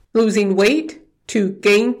Losing weight to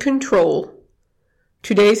gain control.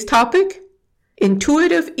 Today's topic,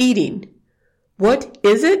 intuitive eating. What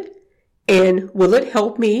is it, and will it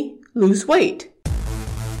help me lose weight?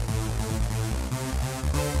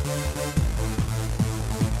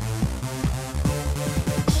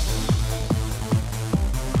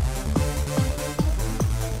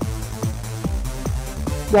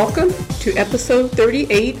 Welcome to episode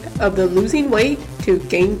 38 of the Losing Weight to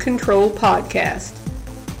Gain Control podcast.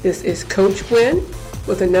 This is Coach Gwen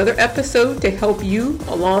with another episode to help you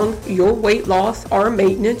along your weight loss or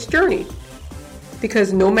maintenance journey.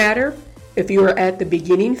 Because no matter if you are at the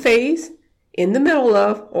beginning phase, in the middle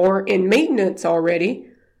of, or in maintenance already,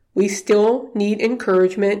 we still need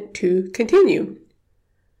encouragement to continue.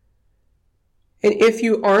 And if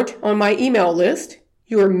you aren't on my email list,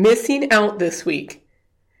 you are missing out this week.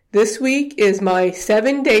 This week is my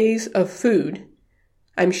 7 days of food.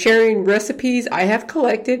 I'm sharing recipes I have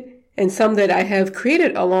collected and some that I have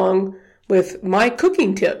created along with my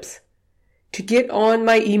cooking tips. To get on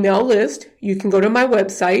my email list, you can go to my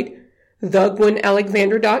website,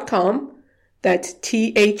 thegwenalexander.com. That's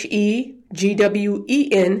THEGWEN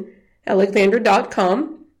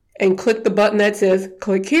Alexander.com, and click the button that says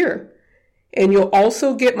click here. And you'll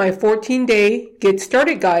also get my 14-day Get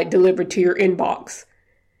Started Guide delivered to your inbox.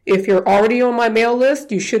 If you're already on my mail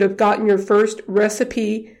list, you should have gotten your first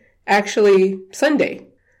recipe actually Sunday.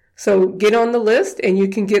 So get on the list and you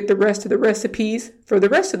can get the rest of the recipes for the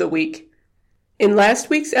rest of the week. In last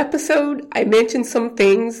week's episode, I mentioned some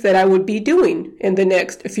things that I would be doing in the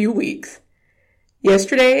next few weeks.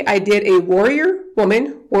 Yesterday, I did a Warrior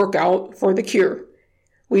Woman workout for the cure.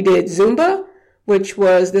 We did Zumba,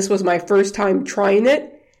 this was my first time trying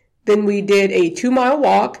it. Then we did a 2-mile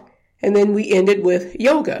walk. And then we ended with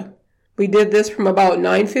yoga. We did this from about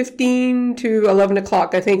 9:15 to 11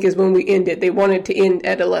 o'clock, I think is when we ended. They wanted to end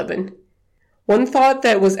at 11. One thought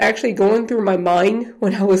that was actually going through my mind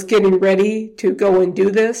when I was getting ready to go and do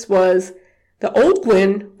this was, the old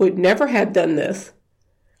Gwen would never have done this.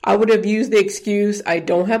 I would have used the excuse, I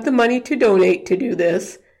don't have the money to donate to do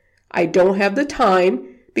this. I don't have the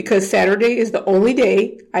time because Saturday is the only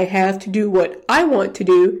day I have to do what I want to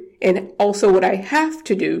do and also what I have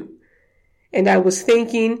to do. And I was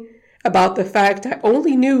thinking about the fact I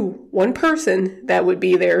only knew one person that would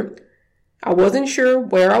be there. I wasn't sure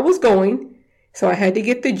where I was going, so I had to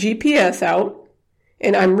get the GPS out.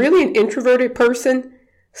 And I'm really an introverted person,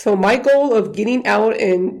 so my goal of getting out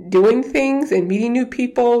and doing things and meeting new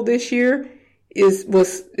people this year is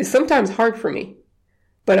sometimes hard for me.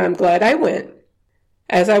 But I'm glad I went.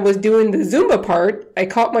 As I was doing the Zumba part, I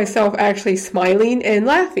caught myself actually smiling and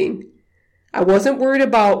laughing. I wasn't worried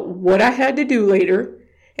about what I had to do later,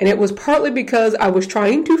 and it was partly because I was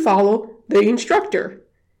trying to follow the instructor.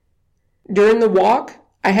 During the walk,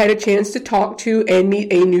 I had a chance to talk to and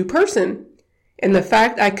meet a new person, and the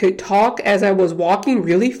fact I could talk as I was walking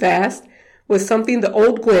really fast was something the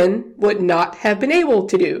old Gwen would not have been able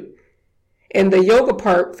to do. And the yoga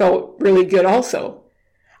part felt really good also.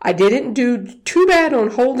 I didn't do too bad on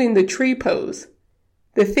holding the tree pose.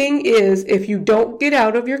 The thing is, if you don't get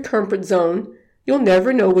out of your comfort zone, you'll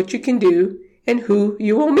never know what you can do and who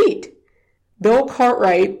you will meet. Bill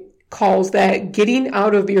Cartwright calls that getting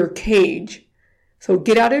out of your cage. So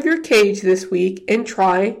get out of your cage this week and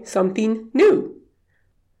try something new.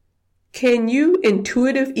 Can you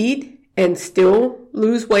intuitive eat and still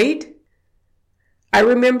lose weight? I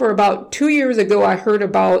remember about 2 years ago I heard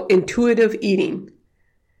about intuitive eating.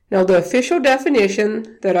 Now, the official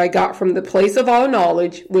definition that I got from the place of all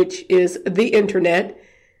knowledge, which is the internet,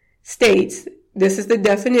 states this is the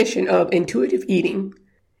definition of intuitive eating.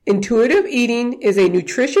 Intuitive eating is a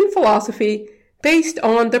nutrition philosophy based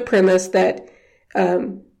on the premise that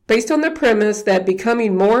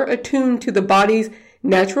becoming more attuned to the body's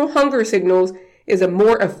natural hunger signals is a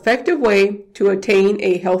more effective way to attain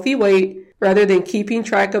a healthy weight rather than keeping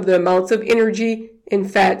track of the amounts of energy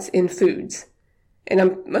and fats in foods. And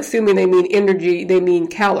I'm assuming they mean energy, they mean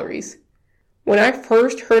calories. When I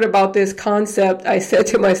first heard about this concept, I said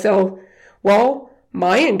to myself, well,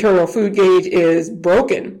 my internal food gauge is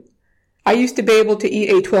broken. I used to be able to eat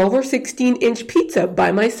a 12 or 16-inch pizza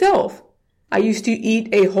by myself. I used to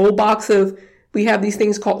eat a whole box we have these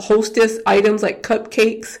things called Hostess items like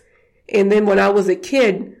cupcakes. And then when I was a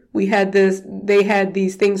kid, they had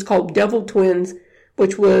these things called Devil Twins,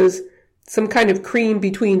 which was some kind of cream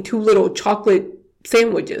between two little chocolate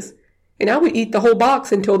sandwiches. And I would eat the whole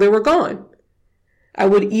box until they were gone. I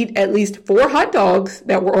would eat at least 4 hot dogs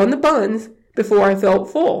that were on the buns before I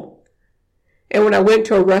felt full. And when I went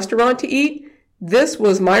to a restaurant to eat, this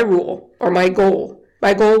was my rule or my goal.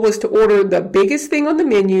 My goal was to order the biggest thing on the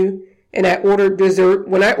menu, and I ordered dessert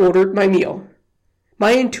when I ordered my meal.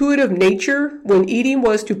 My intuitive nature when eating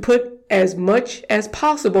was to put as much as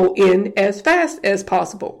possible in as fast as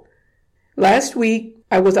possible. Last week,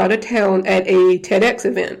 I was out of town at a TEDx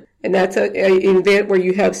event, and that's an event where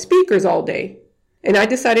you have speakers all day. And I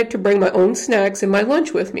decided to bring my own snacks and my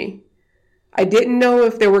lunch with me. I didn't know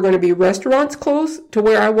if there were going to be restaurants close to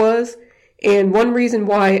where I was, and one reason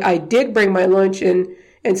why I did bring my lunch and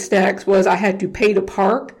snacks was I had to pay to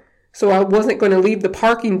park, so I wasn't going to leave the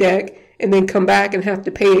parking deck and then come back and have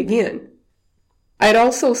to pay again. I had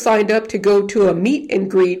also signed up to go to a meet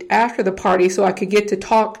and greet after the party so I could get to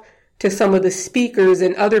talk to some of the speakers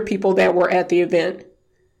and other people that were at the event.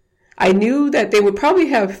 I knew that they would probably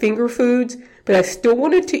have finger foods, but I still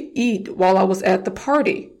wanted to eat while I was at the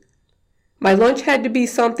party. My lunch had to be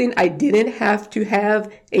something I didn't have to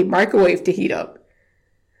have a microwave to heat up.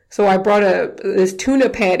 So I brought this tuna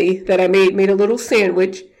patty that I made a little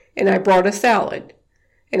sandwich, and I brought a salad.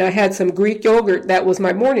 And I had some Greek yogurt that was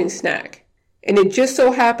my morning snack. And it just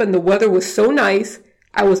so happened the weather was so nice,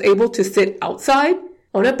 I was able to sit outside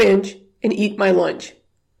on a bench and eat my lunch.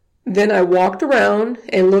 Then I walked around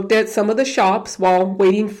and looked at some of the shops while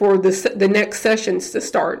waiting for the next sessions to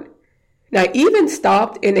start. And I even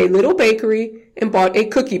stopped in a little bakery and bought a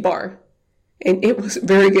cookie bar. And it was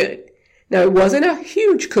very good. Now, it wasn't a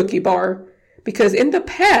huge cookie bar because in the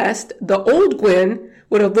past, the old Gwen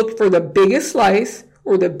would have looked for the biggest slice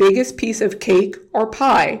or the biggest piece of cake or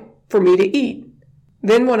pie for me to eat.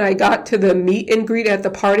 Then when I got to the meet and greet at the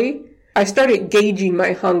party, I started gauging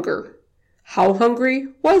my hunger. How hungry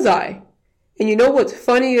was I? And you know what's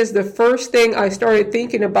funny is the first thing I started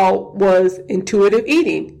thinking about was intuitive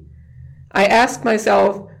eating. I asked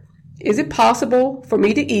myself, is it possible for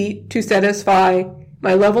me to eat to satisfy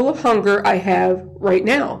my level of hunger I have right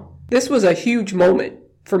now? This was a huge moment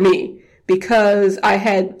for me because I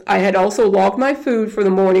had also logged my food for the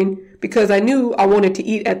morning because I knew I wanted to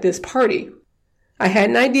eat at this party. I had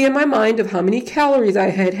an idea in my mind of how many calories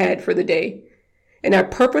I had had for the day, and I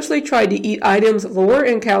purposely tried to eat items lower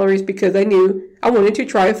in calories because I knew I wanted to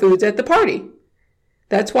try foods at the party.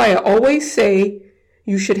 That's why I always say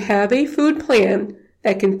you should have a food plan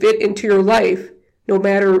that can fit into your life no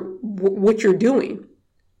matter what you're doing.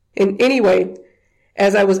 And anyway,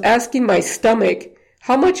 as I was asking my stomach,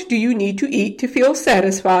 how much do you need to eat to feel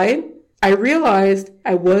satisfied? I realized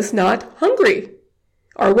I was not hungry,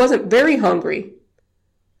 or I wasn't very hungry.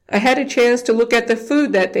 I had a chance to look at the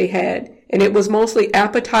food that they had, and it was mostly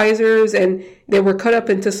appetizers, and they were cut up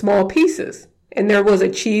into small pieces. And there was a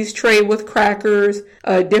cheese tray with crackers,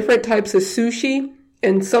 different types of sushi,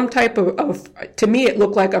 and some type of, to me it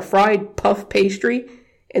looked like a fried puff pastry.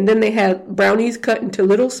 And then they had brownies cut into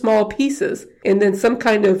little small pieces, and then some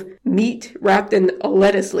kind of meat wrapped in a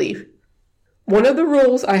lettuce leaf. One of the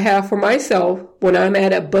rules I have for myself when I'm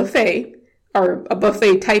at a buffet, or a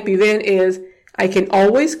buffet type event, is I can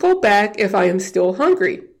always go back if I am still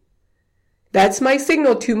hungry. That's my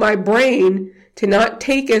signal to my brain to not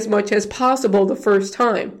take as much as possible the first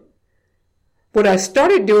time. What I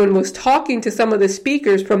started doing was talking to some of the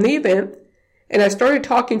speakers from the event, and I started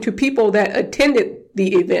talking to people that attended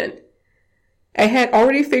the event. I had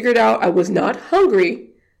already figured out I was not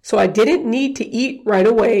hungry, so I didn't need to eat right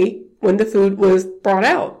away when the food was brought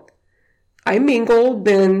out. I mingled,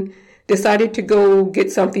 then decided to go get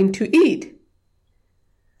something to eat.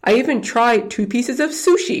 I even tried 2 pieces of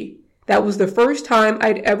sushi. That was the first time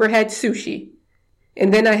I'd ever had sushi.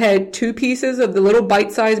 And then I had 2 pieces of the little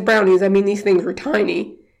bite-sized brownies. I mean, these things were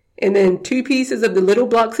tiny. And then 2 pieces of the little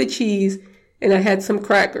blocks of cheese, and I had some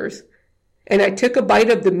crackers. And I took a bite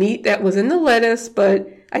of the meat that was in the lettuce, but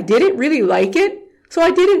I didn't really like it, so I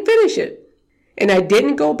didn't finish it. And I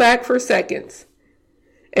didn't go back for seconds.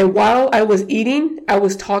 And while I was eating, I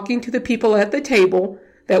was talking to the people at the table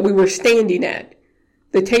that we were standing at.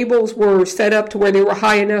 The tables were set up to where they were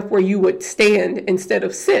high enough where you would stand instead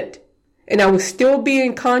of sit. And I was still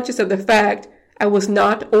being conscious of the fact I was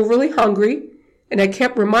not overly hungry, and I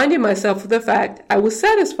kept reminding myself of the fact I was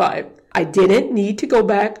satisfied. I didn't need to go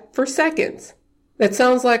back for seconds. That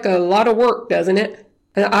sounds like a lot of work, doesn't it?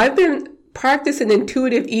 And I've been practicing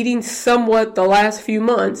intuitive eating somewhat the last few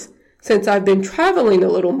months since I've been traveling a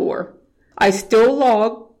little more. I still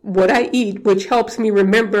log what I eat, which helps me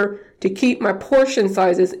remember to keep my portion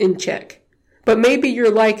sizes in check. But maybe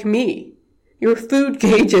you're like me. Your food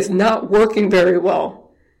gauge is not working very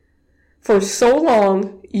well. For so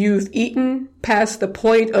long, you've eaten past the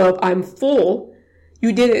point of I'm full,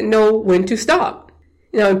 you didn't know when to stop.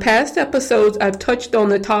 Now, in past episodes, I've touched on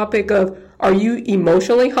the topic of, are you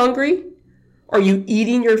emotionally hungry? Are you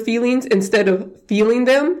eating your feelings instead of feeling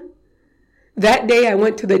them? That day I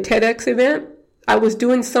went to the TEDx event. I was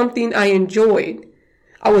doing something I enjoyed.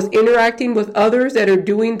 I was interacting with others that are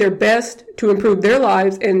doing their best to improve their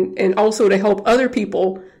lives and also to help other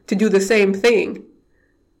people to do the same thing.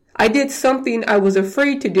 I did something I was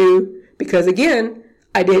afraid to do because, again,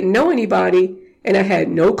 I didn't know anybody and I had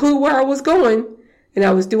no clue where I was going, and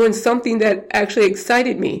I was doing something that actually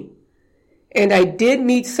excited me. And I did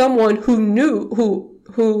meet someone who knew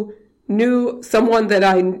someone that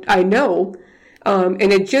I know,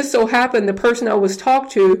 and it just so happened the person I was talking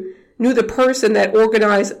to knew the person that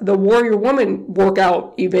organized the Warrior Woman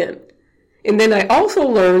workout event. And then I also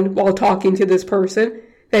learned while talking to this person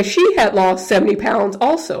that she had lost 70 pounds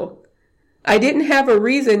also. I didn't have a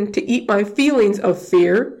reason to eat my feelings of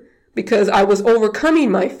fear because I was overcoming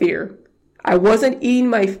my fear. I wasn't eating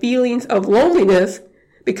my feelings of loneliness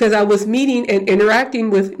because I was meeting and interacting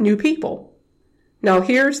with new people. Now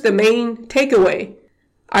here's the main takeaway.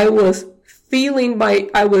 I was feeding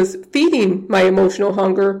my emotional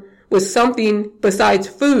hunger with something besides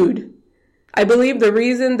food. I believe the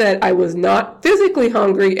reason that I was not physically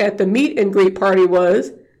hungry at the meet and greet party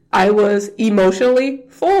was I was emotionally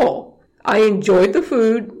full. I enjoyed the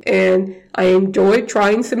food and I enjoyed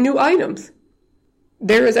trying some new items.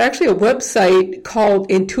 There is actually a website called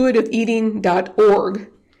intuitiveeating.org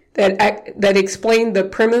that explained the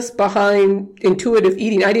premise behind intuitive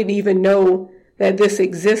eating. I didn't even know that this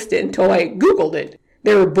existed until I Googled it.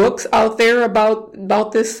 There are books out there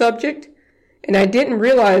about this subject, and I didn't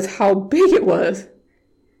realize how big it was.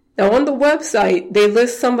 Now on the website, they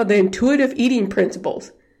list some of the intuitive eating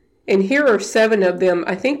principles. And here are 7 of them.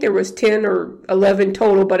 I think there was 10 or 11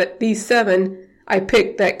 total, but at these 7, I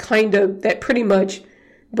picked that pretty much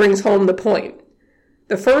brings home the point.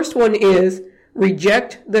 The first one is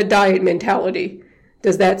reject the diet mentality.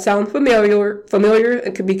 Does that sound familiar?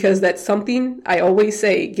 Because that's something I always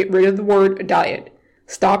say, get rid of the word diet.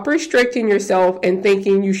 Stop restricting yourself and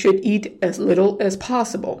thinking you should eat as little as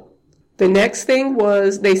possible. The next thing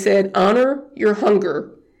was, they said, honor your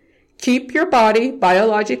hunger. Keep your body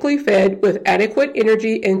biologically fed with adequate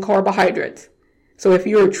energy and carbohydrates. So if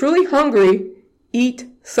you are truly hungry, eat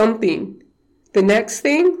something. The next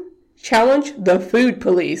thing, challenge the food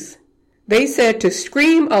police. They said to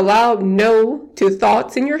scream a loud no to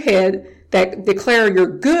thoughts in your head that declare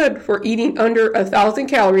you're good for eating under 1,000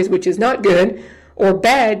 calories, which is not good, or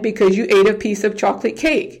bad because you ate a piece of chocolate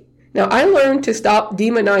cake. Now, I learned to stop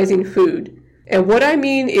demonizing food. And what I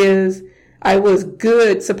mean is, I was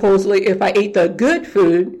good, supposedly, if I ate the good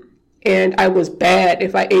food, and I was bad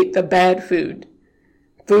if I ate the bad food.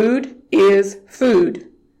 Food is food.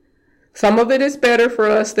 Some of it is better for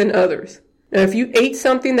us than others. Now, if you ate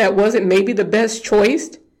something that wasn't maybe the best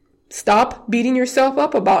choice, stop beating yourself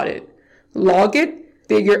up about it. Log it,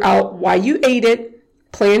 figure out why you ate it,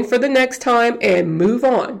 plan for the next time, and move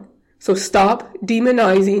on. So stop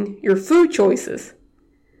demonizing your food choices.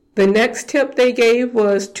 The next tip they gave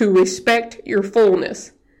was to respect your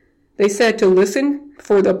fullness. They said to listen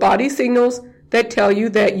for the body signals that tell you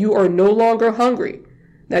that you are no longer hungry.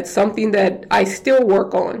 That's something that I still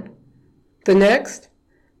work on. The next,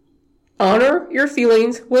 honor your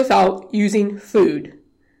feelings without using food.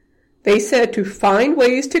 They said to find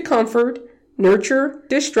ways to comfort, nurture,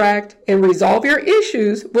 distract, and resolve your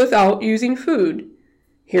issues without using food.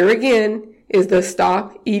 Here again is the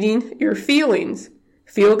stop eating your feelings.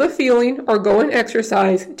 Feel the feeling or go and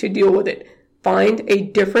exercise to deal with it. Find a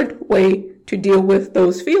different way to deal with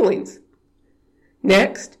those feelings.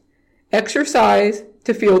 Next, exercise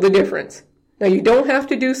to feel the difference. Now, you don't have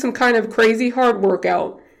to do some kind of crazy hard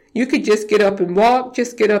workout. You could just get up and walk,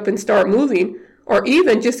 just get up and start moving, or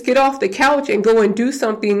even just get off the couch and go and do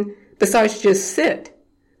something besides just sit.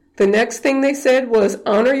 The next thing they said was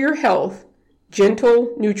honor your health,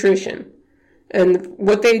 gentle nutrition. And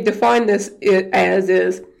what they define this as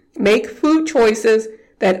is make food choices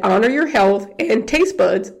that honor your health and taste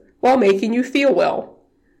buds while making you feel well.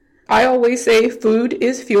 I always say food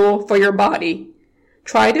is fuel for your body.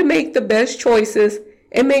 Try to make the best choices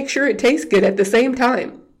and make sure it tastes good at the same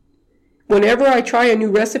time. Whenever I try a new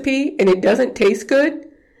recipe and it doesn't taste good,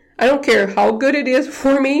 I don't care how good it is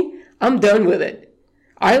for me, I'm done with it.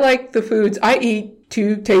 I like the foods I eat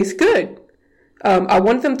to taste good. I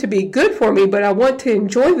want them to be good for me, but I want to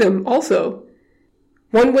enjoy them also.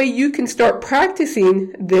 One way you can start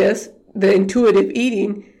practicing this, the intuitive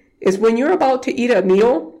eating, is when you're about to eat a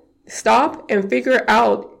meal, stop and figure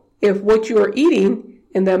out if what you are eating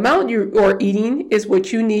and the amount you are eating is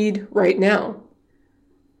what you need right now.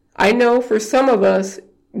 I know for some of us,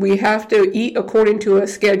 we have to eat according to a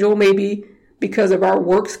schedule, maybe because of our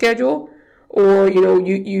work schedule, or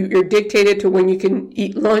you're dictated to when you can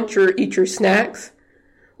eat lunch or eat your snacks,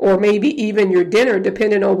 or maybe even your dinner,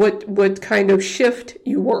 depending on what kind of shift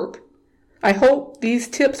you work. I hope these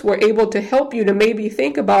tips were able to help you to maybe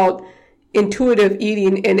think about intuitive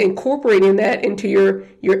eating and incorporating that into your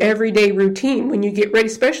everyday routine when you get ready,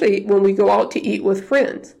 especially when we go out to eat with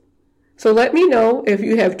friends. So let me know if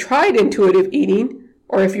you have tried intuitive eating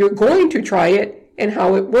or if you're going to try it and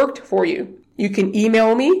how it worked for you. You can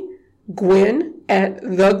email me,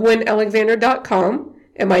 Gwen@thegwenalexander.com,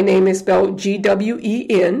 and my name is spelled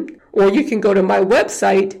Gwen, or you can go to my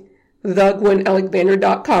website,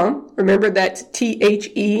 thegwenalexander.com. Remember, that's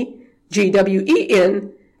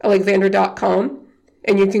THEGWEN, Alexander.com,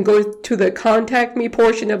 and you can go to the contact me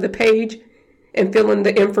portion of the page and fill in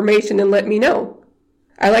the information and let me know.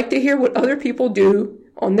 I like to hear what other people do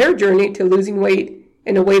on their journey to losing weight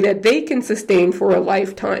in a way that they can sustain for a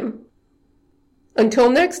lifetime. Until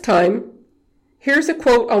next time, here's a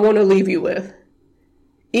quote I want to leave you with.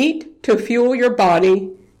 Eat to fuel your body,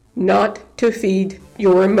 not to feed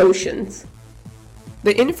your emotions.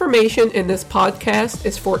 The information in this podcast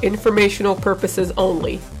is for informational purposes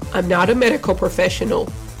only. I'm not a medical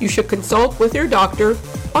professional. You should consult with your doctor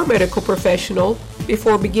or medical professional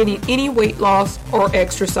before beginning any weight loss or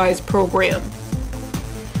exercise program.